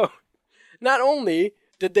 So, not only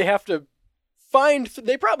did they have to find...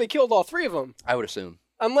 They probably killed all 3 of them. I would assume.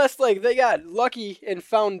 Unless, like, they got lucky and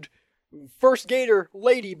found... first gator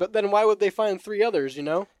lady, but then why would they find 3 others, you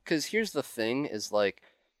know? Because here's the thing, is like,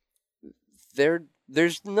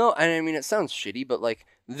 there's no, I mean, it sounds shitty, but like,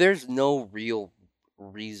 there's no real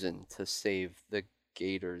reason to save the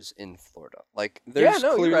gators in Florida. Like, there's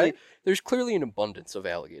clearly an abundance of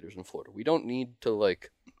alligators in Florida. We don't need to,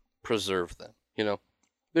 like, preserve them, you know?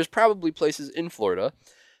 There's probably places in Florida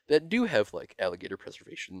that do have, like, alligator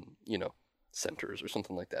preservation, you know, centers or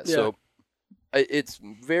something like that. Yeah. So, it's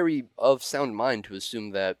very of sound mind to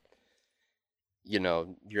assume that, you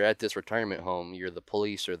know, you're at this retirement home, you're the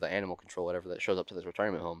police or the animal control, whatever that shows up to this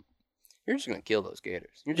retirement home, you're just going to kill those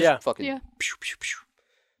gators. You're just fucking pew, pew, pew,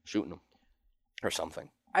 shooting them or something.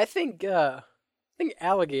 I think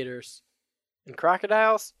alligators and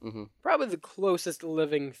crocodiles, probably the closest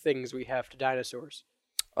living things we have to dinosaurs.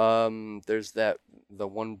 There's the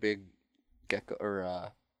one big gecko,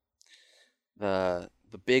 or the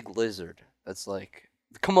big lizard. That's like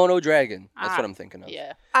the Komodo dragon. That's what I'm thinking of.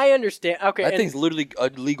 Yeah. I understand. Okay. That thing's literally a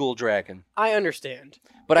legal dragon. I understand.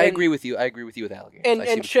 But I agree with you. I agree with you with alligators.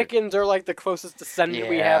 And chickens are like the closest descendant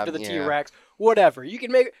we have to the T-Rex. Whatever. You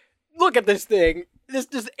can make... Look at this thing. This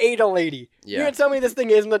just ate a lady. Yeah. You're going to tell me this thing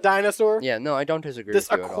isn't a dinosaur? Yeah, no, I don't disagree this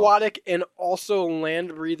with you at all. aquatic and also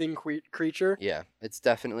land-breathing creature? Yeah, it's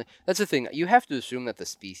definitely... That's the thing. You have to assume that the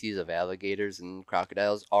species of alligators and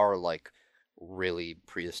crocodiles are, like, really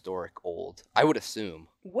prehistoric old. I would assume.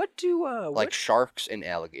 What do like sharks and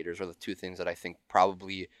alligators are the 2 things that I think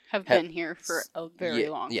probably have been here for a very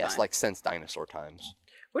long time. Yes, like since dinosaur times.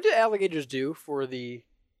 What do alligators do for the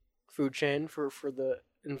food chain for the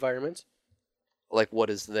environment? Like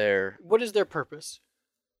what is their purpose?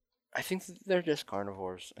 I think they're just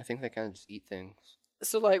carnivores. I think they kind of just eat things.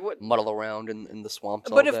 So like what muddle around in the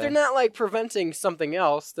swamps But all if day. they're not like preventing something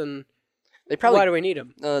else, then they probably, why do we need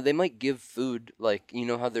them? They might give food, like, you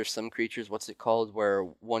know how there's some creatures, what's it called, where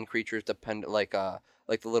one creature is dependent, like the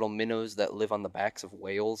little minnows that live on the backs of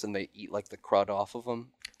whales, and they eat, like, the crud off of them.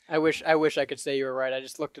 I wish I could say you were right. I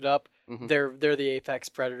just looked it up. Mm-hmm. They're the apex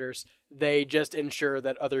predators. They just ensure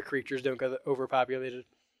that other creatures don't get overpopulated.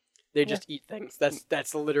 They just eat things.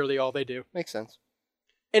 That's literally all they do. Makes sense.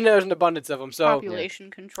 And there's an abundance of them, so Population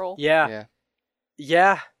control. Yeah.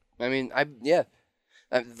 Yeah. I mean,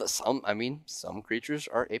 some creatures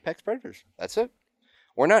are apex predators. That's it.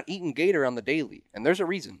 We're not eating gator on the daily, and there's a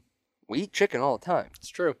reason. We eat chicken all the time. It's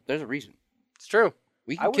true. There's a reason. It's true.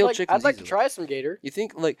 We can kill chickens I'd like to easily. try some gator. You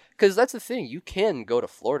think, like, because that's the thing. You can go to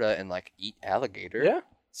Florida and, like, eat alligator. Yeah.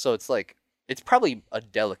 So it's like, it's probably a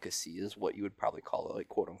delicacy is what you would probably call it, like,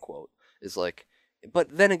 quote unquote. Is like,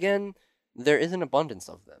 but then again, there is an abundance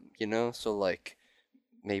of them, you know? So, like,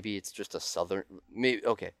 maybe it's just a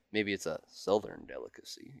maybe it's a southern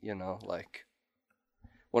delicacy, you know? Like,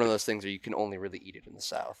 one of those things where you can only really eat it in the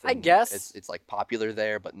South. I and guess. It's like popular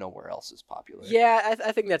there, but nowhere else is popular. Yeah,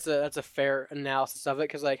 I think that's a fair analysis of it,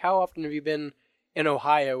 because, like, how often have you been in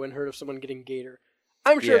Ohio and heard of someone getting gator?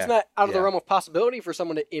 I'm sure it's not out of the realm of possibility for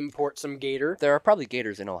someone to import some gator. There are probably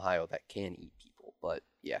gators in Ohio that can eat people, but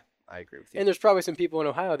yeah, I agree with you. And there's probably some people in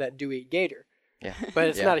Ohio that do eat gator. Yeah. But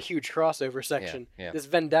it's not a huge crossover section. Yeah. This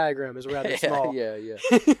Venn diagram is rather small. Yeah.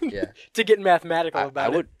 To get mathematical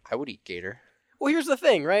about it. I would eat gator. Well, here's the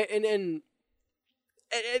thing, right? And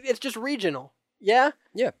it's just regional. Yeah?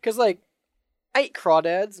 Yeah. Because, like, I eat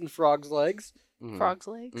crawdads and frog's legs. Frog's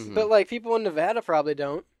legs. But, like, people in Nevada probably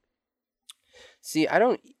don't. See, I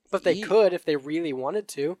don't. But they could if they really wanted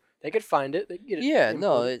to. They could find it. They could get it. Yeah,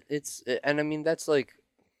 no, and I mean that's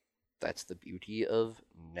the beauty of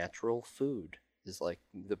natural food. Is like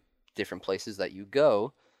the different places that you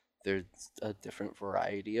go, there's a different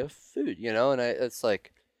variety of food, you know, and it's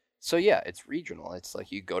like, so yeah, it's regional. It's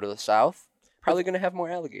like you go to the South, probably gonna have more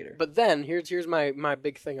alligator. But then here's my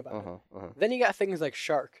big thing about it. Then you got things like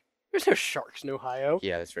shark. There's no sharks in Ohio.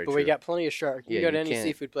 Yeah, that's very but true. But we got plenty of shark. You can go to any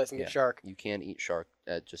seafood place and get shark. You can eat shark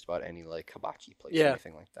at just about any, like, hibachi place or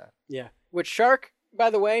anything like that. Yeah. Which shark, by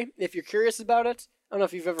the way, if you're curious about it, I don't know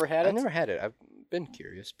if you've ever had it. I've never had it. I've been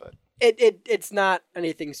curious, but it's not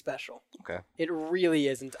anything special. Okay. It really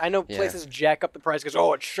isn't. I know places jack up the price because,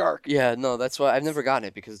 oh, it's shark. Yeah, no, that's why I've never gotten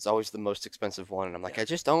it, because it's always the most expensive one, and I'm like, I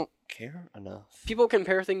just don't care enough. People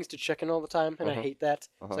compare things to chicken all the time, and I hate that.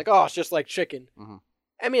 It's like, oh, it's just like chicken.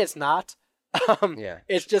 I mean, it's not.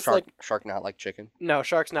 It's just shark not like chicken. No,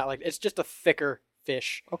 shark's not like. It's just a thicker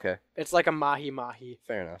fish. Okay. It's like a mahi.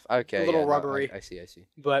 Fair enough. Okay. A little rubbery. No, I see.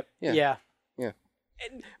 But yeah.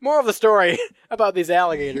 And more of the story about these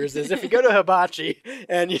alligators is if you go to hibachi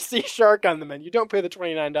and you see shark on the menu, you don't pay the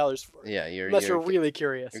 $29 for it. Yeah, unless you're really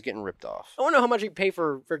curious. You're getting ripped off. I want to know how much you pay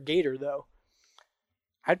for gator though.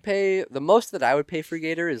 I'd pay the most that I would pay for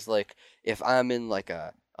gator is like if I'm in like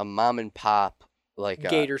a mom and pop like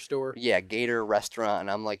gator store. Yeah, gator restaurant,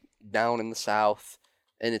 and I'm like down in the South,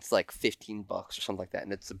 and it's like $15 or something like that,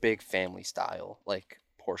 and it's a big family style like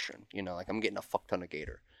portion. You know, like I'm getting a fuck ton of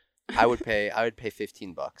gator. I would pay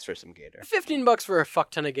 $15 for some gator. $15 for a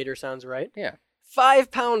fuck ton of gator sounds right. Yeah.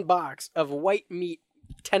 5-pound box of white meat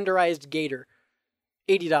tenderized gator,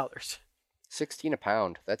 $80. $16 a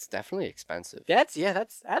pound. That's definitely expensive. That's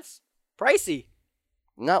pricey.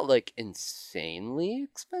 Not like insanely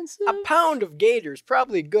expensive. A pound of gator is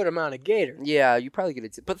probably a good amount of gator. Yeah, you probably get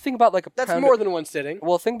it. But think about like that's more than one sitting.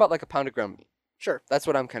 Well, think about like a pound of ground meat. Sure. That's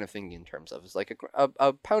what I'm kind of thinking in terms of. It's like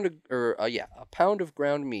a pound of a pound of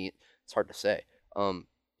ground meat. It's hard to say.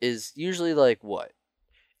 Is usually like what?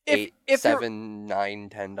 $8, $7,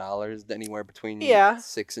 $9, $10, anywhere between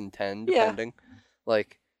 6 and 10, depending.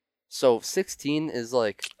 Like, so 16 is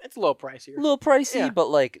like it's a little pricier. A little pricey, but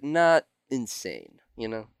like not insane, you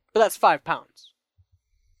know. But that's 5 pounds,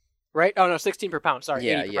 right? Oh no, 16 per pound. Sorry,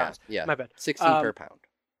 80 per pound. Yeah. My bad. 16 per pound.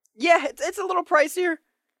 Yeah, it's a little pricier.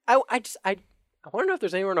 I want to know if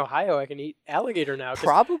there's anywhere in Ohio I can eat alligator now.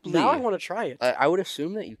 Probably. Now I want to try it. I would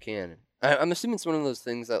assume that you can. I'm assuming it's one of those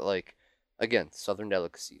things that, like, again, Southern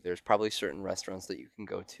delicacy. There's probably certain restaurants that you can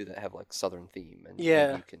go to that have like Southern theme, and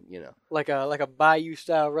and you can, you know, like a bayou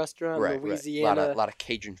style restaurant, in Louisiana. Right. A lot of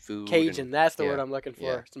Cajun food. Cajun, that's the word I'm looking for.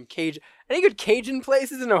 Yeah. Some Cajun. Any good Cajun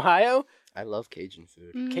places in Ohio? I love Cajun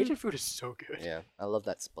food. Cajun food is so good. Yeah, I love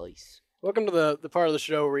that spice. Welcome to the part of the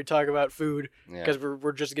show where we talk about food because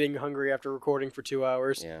we're just getting hungry after recording for 2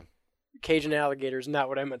 hours. Yeah. Cajun alligator is not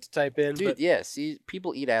what I meant to type in. Dude, yeah, see,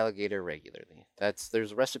 people eat alligator regularly.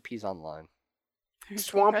 There's recipes online.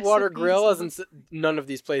 Swamp Water Grill isn't. None of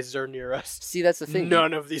these places are near us. See, that's the thing.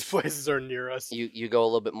 None of these places are near us. You go a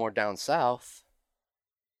little bit more down south,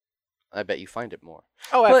 I bet you find it more.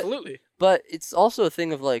 Oh, absolutely. But it's also a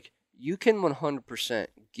thing of like, you can 100%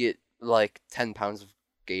 get like 10 pounds of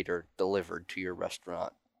gator delivered to your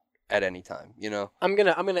restaurant at any time, you know? I'm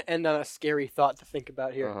gonna end on a scary thought to think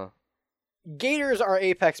about here. Gators are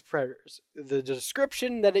apex predators. The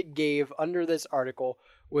description that it gave under this article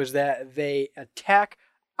was that they attack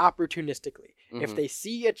opportunistically. If they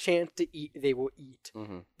see a chance to eat, they will eat.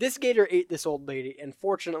 Mm-hmm. This gator ate this old lady, and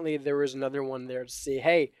fortunately, there was another one there to say,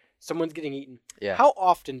 hey, someone's getting eaten. Yeah. How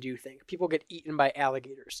often do you think people get eaten by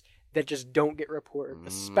alligators that just don't get reported,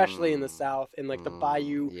 especially in the South, in like the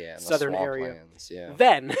bayou southern area?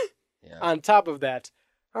 Then, on top of that,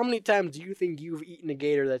 how many times do you think you've eaten a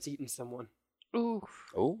gator that's eaten someone? Ooh.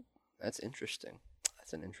 Oh, that's interesting.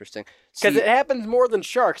 That's an interesting... Because it happens more than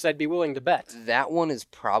sharks, I'd be willing to bet. That one is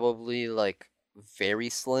probably, like, very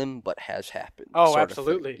slim, but has happened. Oh, sort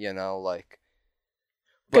absolutely. Of thing, you know, like...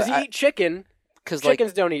 Because you eat chicken. Because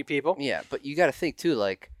chickens don't eat people. Yeah, but you got to think, too,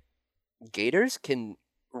 like, gators can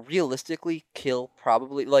realistically kill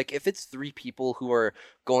probably... Like, if it's 3 people who are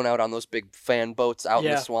going out on those big fan boats out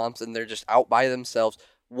in the swamps and they're just out by themselves,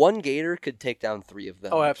 one gator could take down 3 of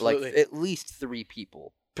them. Oh, absolutely. Like, at least 3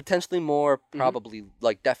 people. Potentially more, probably,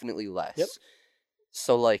 like, definitely less. Yep.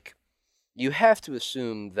 So, like, you have to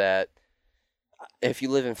assume that if you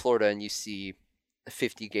live in Florida and you see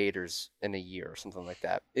 50 gators in a year or something like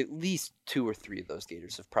that, at least 2 or 3 of those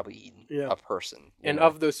gators have probably eaten a person. And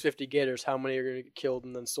of those 50 gators, how many are going to get killed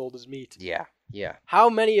and then sold as meat? Yeah, yeah. How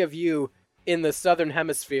many of you in the southern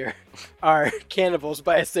hemisphere are cannibals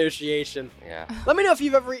by association? Yeah. Let me know if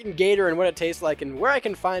you've ever eaten gator and what it tastes like and where I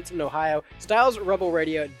can find it in Ohio.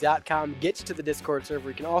 StylesRebelRadio.com gets you to the Discord server.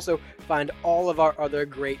 You can also find all of our other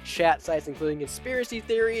great chat sites, including conspiracy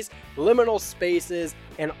theories, liminal spaces,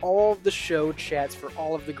 and all of the show chats for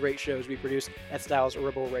all of the great shows we produce at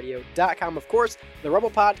StylesRebelRadio.com. Of course, the Rebel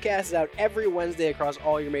Podcast is out every Wednesday across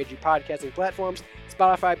all your major podcasting platforms: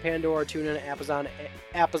 Spotify, Pandora, TuneIn, Amazon.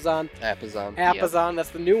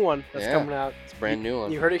 That's the new one that's coming out. It's a brand new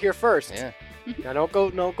one. You heard it here first. Yeah. Now don't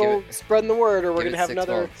go spreading the word, or we're gonna have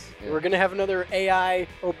another. We're gonna have another AI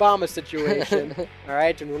Obama situation. All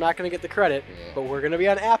right, and we're not gonna get the credit, but we're gonna be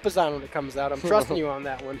on Amazon when it comes out. I'm trusting you on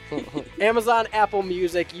that one. Amazon, Apple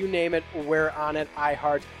Music, you name it, we're on it.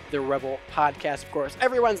 iHeart, the Rebel Podcast, of course,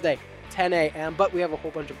 every Wednesday, 10 a.m. But we have a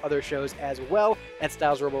whole bunch of other shows as well at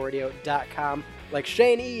StylesRebelRadio.com. Like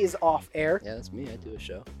Shane E is off air. Yeah, that's me. I do a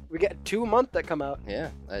show. We get 2 a month that come out.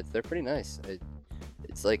 Yeah, they're pretty nice.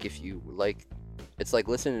 It's like if you like, it's like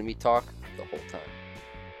listening to me talk the whole time.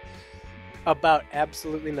 About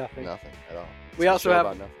absolutely nothing. Nothing at all. We also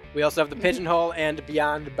have the Pigeonhole and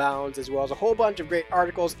Beyond Bounds, as well as a whole bunch of great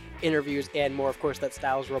articles, interviews, and more. Of course, that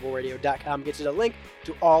StylesRebelRadio.com gets you the link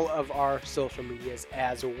to all of our social medias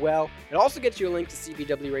as well. It also gets you a link to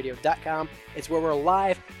CBWRadio.com. It's where we're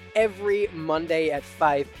live every Monday at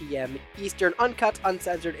 5 p.m. Eastern, uncut,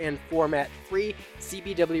 uncensored, and format-free.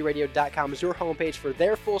 CBWRadio.com is your homepage for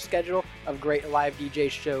their full schedule of great live DJ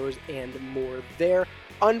shows and more there.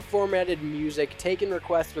 Unformatted music, taking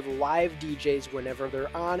requests with live DJs whenever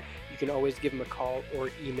they're on. You can always give them a call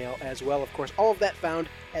or email as well. Of course, all of that found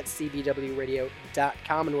at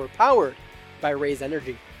CBWRadio.com, and we're powered by Raise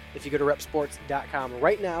Energy. If you go to repsports.com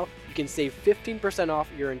right now, you can save 15% off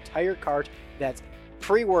your entire cart. That's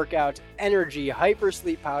pre-workout, energy, hyper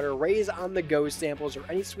sleep powder, Raise on the go samples, or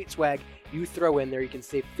any sweet swag you throw in there. You can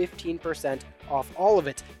save 15% off all of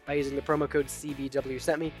it by using the promo code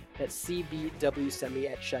CBWSentMe. That's CBWSentMe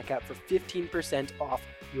at checkout for 15% off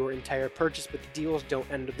your entire purchase. But the deals don't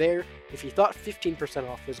end there. If you thought 15%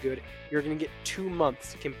 off was good, you're going to get 2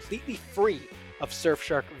 months completely free of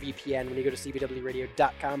Surfshark VPN when you go to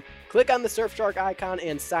CBWRadio.com. Click on the Surfshark icon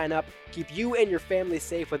and sign up. Keep you and your family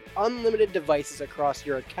safe with unlimited devices across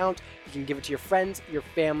your account. You can give it to your friends, your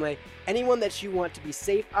family, anyone that you want to be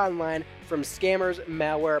safe online from scammers,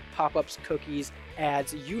 malware, pop-ups, cookies,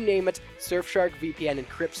 ads, you name it. Surfshark VPN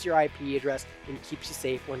encrypts your IP address and keeps you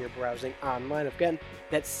safe when you're browsing online. Again,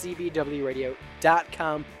 that's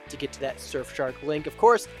CBWRadio.com to get to that Surfshark link. Of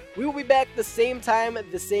course, we will be back the same time,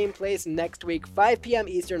 the same place next week, 5 p.m.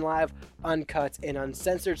 Eastern, live, uncut, and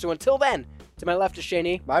uncensored. So until then, to my left is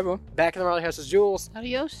Shani. Bye, everyone. Back in the Marley House is Jules.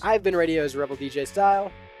 Adios. I've been Radio's Rebel DJ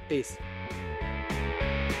Style. Peace.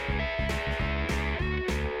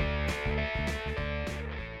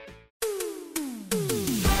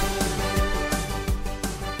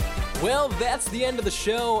 Well, that's the end of the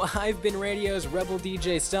show. I've been Radio's Rebel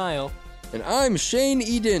DJ Style. And I'm Shane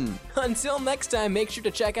Eden. Until next time, make sure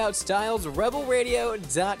to check out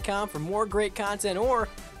StylesRebelRadio.com for more great content, or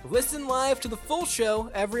listen live to the full show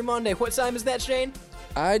every Monday. What time is that, Shane?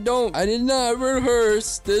 I did not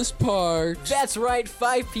rehearse this part. That's right,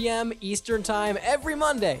 5 p.m. Eastern Time every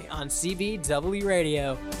Monday on CBW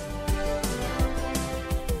Radio.